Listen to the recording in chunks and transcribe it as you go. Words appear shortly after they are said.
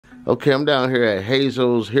Okay, I'm down here at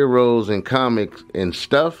Hazel's Heroes and Comics and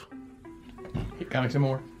Stuff. Comics and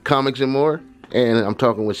more. Comics and more. And I'm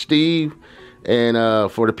talking with Steve. And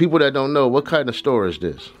for the people that don't know, what kind of store is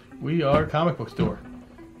this? We are a comic book store.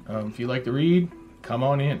 If you like to read, come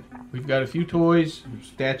on in. We've got a few toys,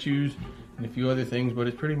 statues, and a few other things, but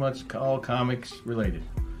it's pretty much all comics related.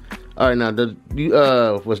 All right, now,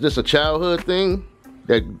 was this a childhood thing?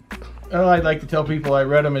 I'd like to tell people I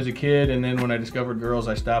read them as a kid, and then when I discovered girls,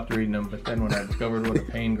 I stopped reading them. But then when I discovered what a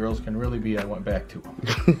pain girls can really be, I went back to them.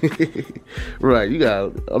 Right,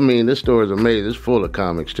 this store is amazing. It's full of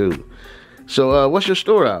comics, too. So, what's your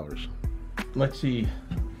store hours? Let's see.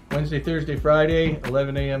 Wednesday, Thursday, Friday,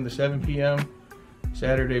 11 a.m. to 7 p.m.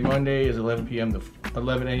 Saturday, Monday is 11 a.m.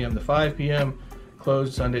 to 5 p.m.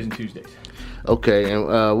 Closed Sundays and Tuesdays. Okay, and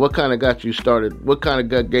what kind of got you started? What kind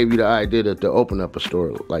of gave you the idea to open up a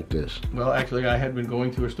store like this? Well, actually, I had been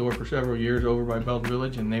going to a store for several years over by Belton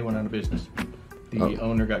Village, and they went out of business. The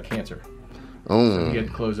owner got cancer, so he had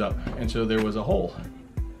to close up, and so there was a hole.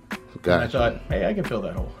 Gotcha. And I thought, hey, I can fill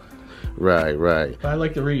that hole. Right. But I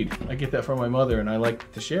like to read. I get that from my mother, and I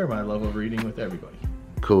like to share my love of reading with everybody.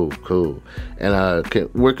 Cool. And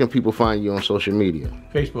where can people find you on social media?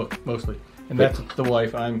 Facebook, mostly. And that's the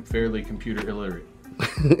wife. I'm fairly computer illiterate.